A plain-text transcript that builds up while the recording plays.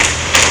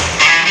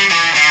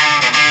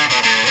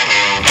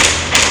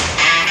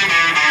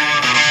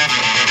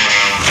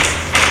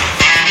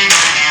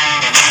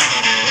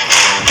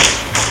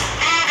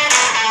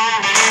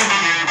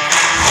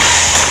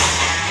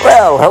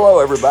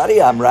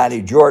everybody. I'm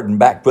Ronnie Jordan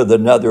back with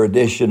another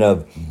edition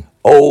of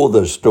Oh,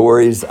 the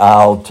Stories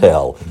I'll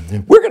Tell.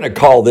 We're going to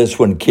call this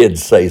one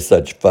Kids Say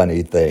Such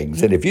Funny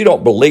Things. And if you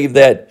don't believe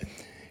that,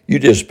 you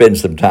just spend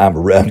some time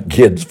around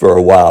kids for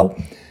a while.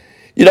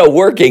 You know,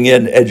 working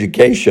in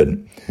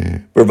education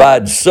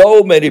provides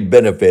so many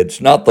benefits,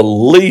 not the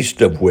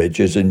least of which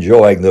is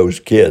enjoying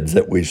those kids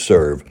that we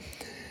serve.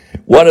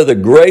 One of the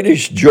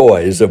greatest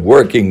joys of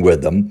working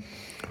with them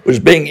was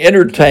being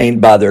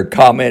entertained by their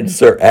comments,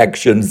 their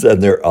actions,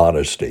 and their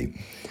honesty.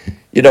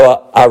 You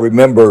know, I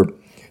remember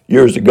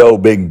years ago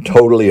being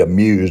totally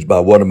amused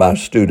by one of my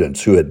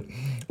students who had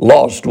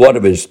lost one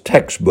of his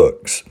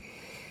textbooks.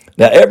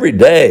 Now, every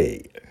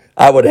day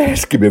I would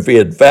ask him if he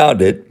had found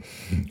it,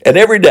 and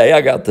every day I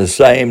got the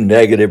same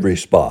negative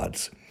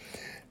response.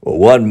 Well,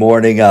 one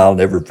morning I'll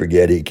never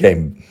forget, he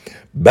came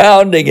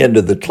bounding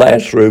into the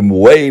classroom,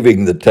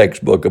 waving the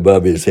textbook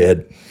above his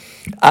head.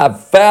 "I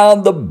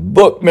found the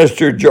book,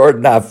 Mr.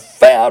 Jordan. I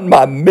found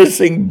my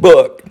missing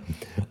book."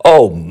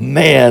 "Oh,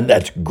 man,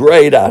 that's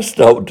great," I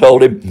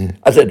told him.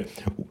 I said,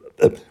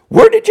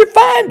 "Where did you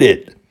find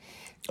it?"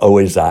 Oh,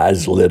 his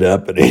eyes lit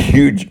up and a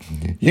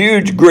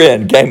huge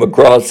grin came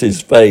across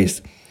his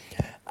face.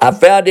 "I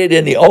found it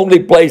in the only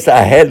place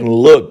I hadn't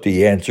looked,"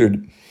 he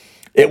answered.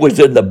 "It was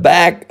in the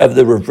back of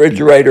the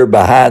refrigerator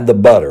behind the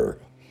butter."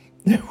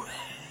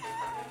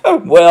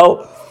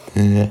 Well,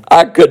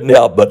 I couldn't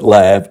help but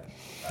laugh.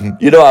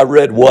 You know, I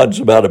read once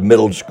about a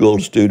middle school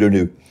student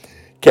who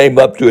came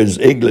up to his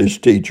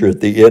English teacher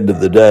at the end of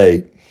the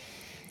day.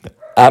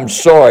 "I'm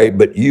sorry,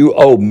 but you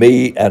owe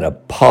me an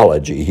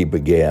apology," he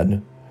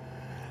began.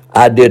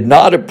 "I did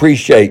not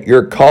appreciate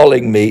your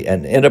calling me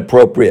an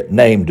inappropriate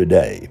name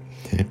today."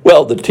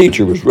 Well, the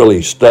teacher was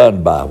really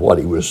stunned by what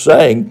he was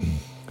saying.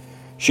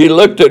 She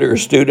looked at her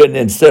student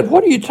and said,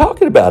 "What are you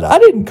talking about? I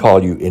didn't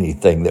call you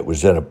anything that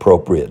was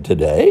inappropriate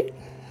today."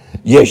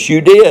 "Yes, you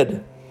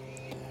did."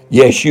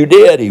 "Yes, you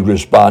did," he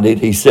responded.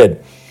 He said,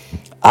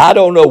 "I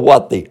don't know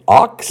what the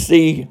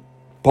oxy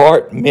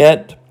part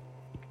meant,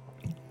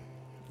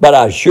 but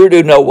I sure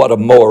do know what a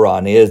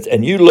moron is,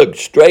 and you looked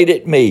straight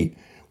at me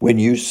when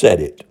you said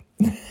it."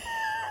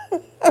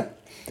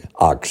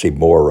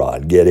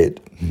 Oxymoron, get it?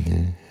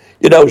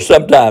 You know,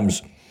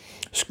 sometimes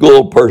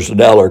school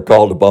personnel are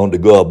called upon to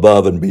go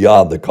above and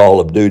beyond the call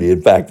of duty.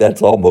 In fact,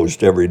 that's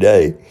almost every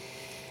day.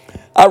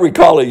 I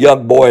recall a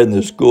young boy in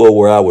the school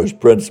where I was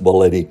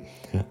principal, and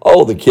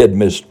the kid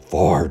missed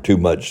far too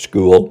much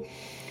school.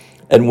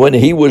 And when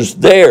he was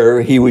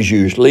there, he was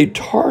usually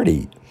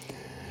tardy.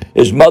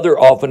 His mother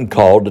often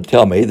called to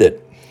tell me that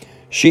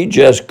she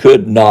just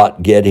could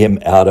not get him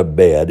out of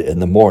bed in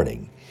the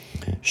morning.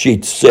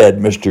 She said,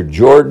 "Mr.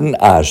 Jordan,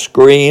 I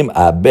scream,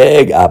 I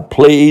beg, I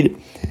plead.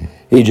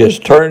 He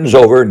just turns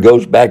over and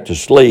goes back to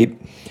sleep."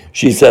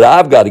 She said,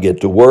 "I've got to get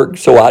to work,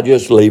 so I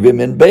just leave him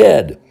in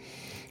bed."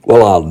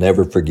 Well, I'll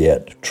never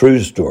forget, true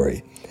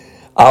story.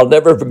 I'll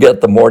never forget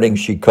the morning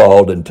she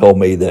called and told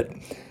me that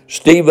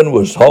Stephen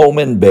was home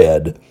in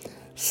bed,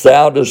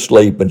 sound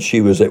asleep, and she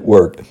was at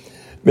work.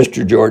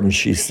 "Mr. Jordan,"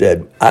 she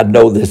said, "I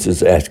know this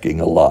is asking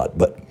a lot,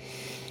 but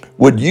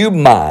would you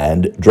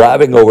mind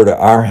driving over to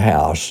our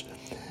house?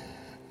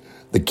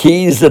 The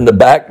key's in the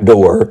back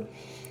door,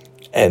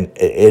 and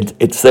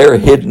it's there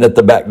hidden at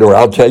the back door.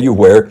 I'll tell you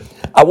where.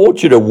 I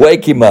want you to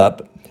wake him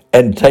up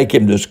and take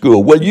him to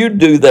school. Will you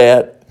do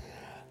that?"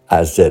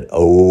 I said,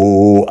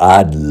 "Oh,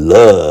 I'd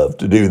love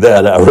to do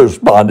that," I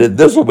responded.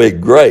 "This will be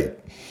great."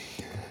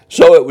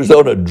 So it was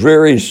on a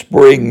dreary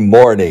spring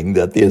morning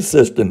that the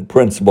assistant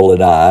principal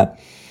and I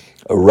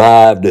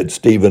arrived at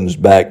Stephen's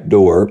back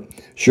door.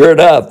 Sure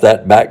enough,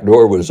 that back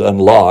door was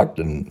unlocked,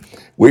 and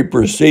we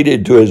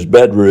proceeded to his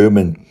bedroom,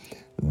 and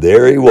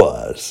there he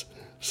was,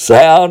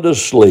 sound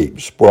asleep,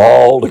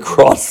 sprawled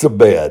across the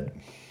bed.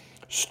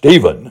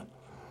 "Stephen,"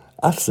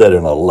 I said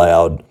in a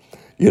loud,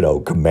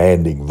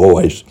 commanding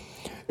voice,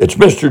 "it's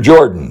Mr.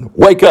 Jordan.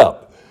 Wake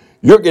up.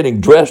 You're getting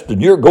dressed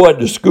and you're going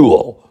to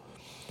school."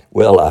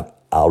 Well,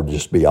 I'll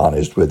just be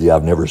honest with you.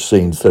 I've never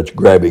seen such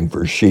grabbing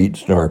for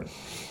sheets nor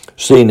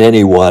seen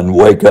anyone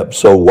wake up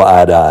so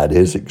wide-eyed.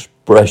 His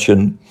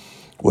expression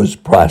was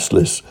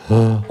priceless.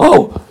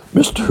 "Oh,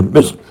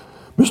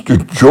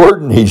 Mr.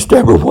 Jordan," he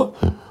stammered,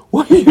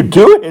 what are you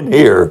doing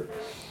here?"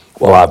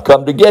 "Well, I've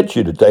come to get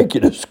you, to take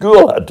you to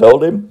school," I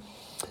told him.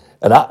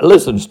 "And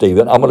listen,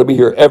 Stephen, I'm going to be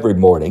here every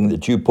morning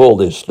that you pull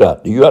this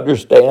stunt. Do you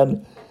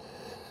understand?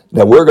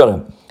 Now, we're going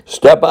to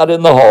step out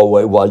in the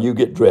hallway while you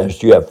get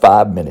dressed. You have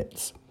 5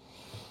 minutes.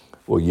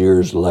 Well,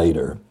 years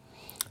later,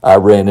 I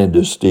ran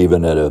into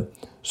Stephen at a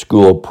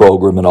school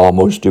program, and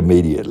almost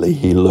immediately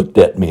he looked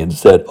at me and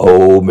said,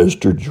 "Oh,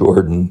 Mr.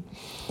 Jordan,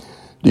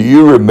 do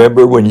you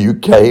remember when you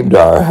came to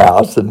our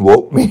house and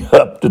woke me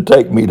up to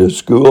take me to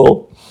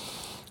school?"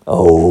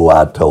 "Oh,"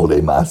 I told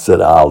him, I said,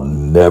 "I'll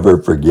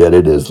never forget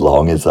it as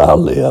long as I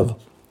live."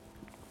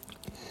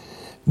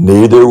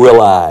 "Neither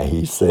will I,"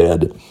 he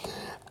said.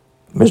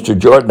 "Mr.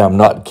 Jordan, I'm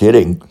not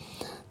kidding.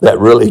 That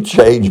really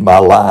changed my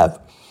life.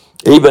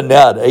 Even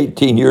now at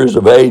 18 years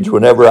of age,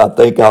 whenever I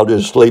think I'll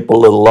just sleep a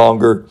little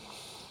longer,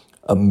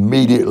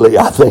 immediately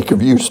I think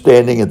of you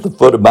standing at the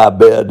foot of my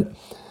bed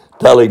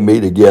telling me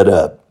to get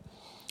up.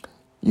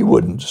 You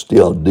wouldn't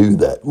still do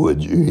that,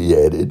 would you? He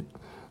added.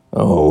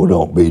 Oh,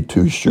 don't be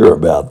too sure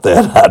about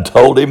that, I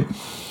told him.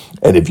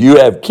 And if you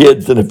have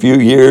kids in a few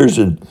years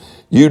and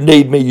you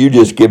need me, you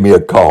just give me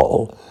a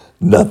call.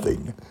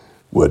 Nothing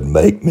would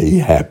make me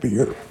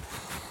happier.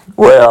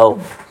 Well,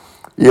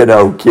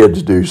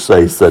 kids do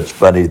say such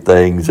funny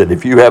things, and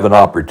if you have an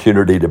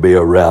opportunity to be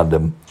around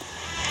them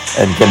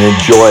and can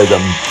enjoy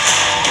them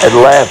and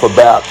laugh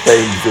about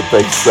things that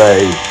they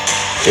say,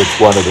 it's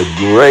one of the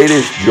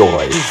greatest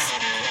joys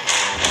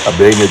of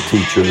being a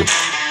teacher,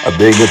 of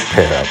being a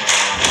parent,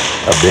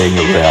 of being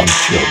around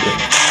children.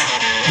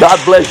 God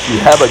bless you.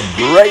 Have a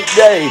great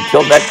day.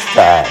 Till next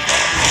time.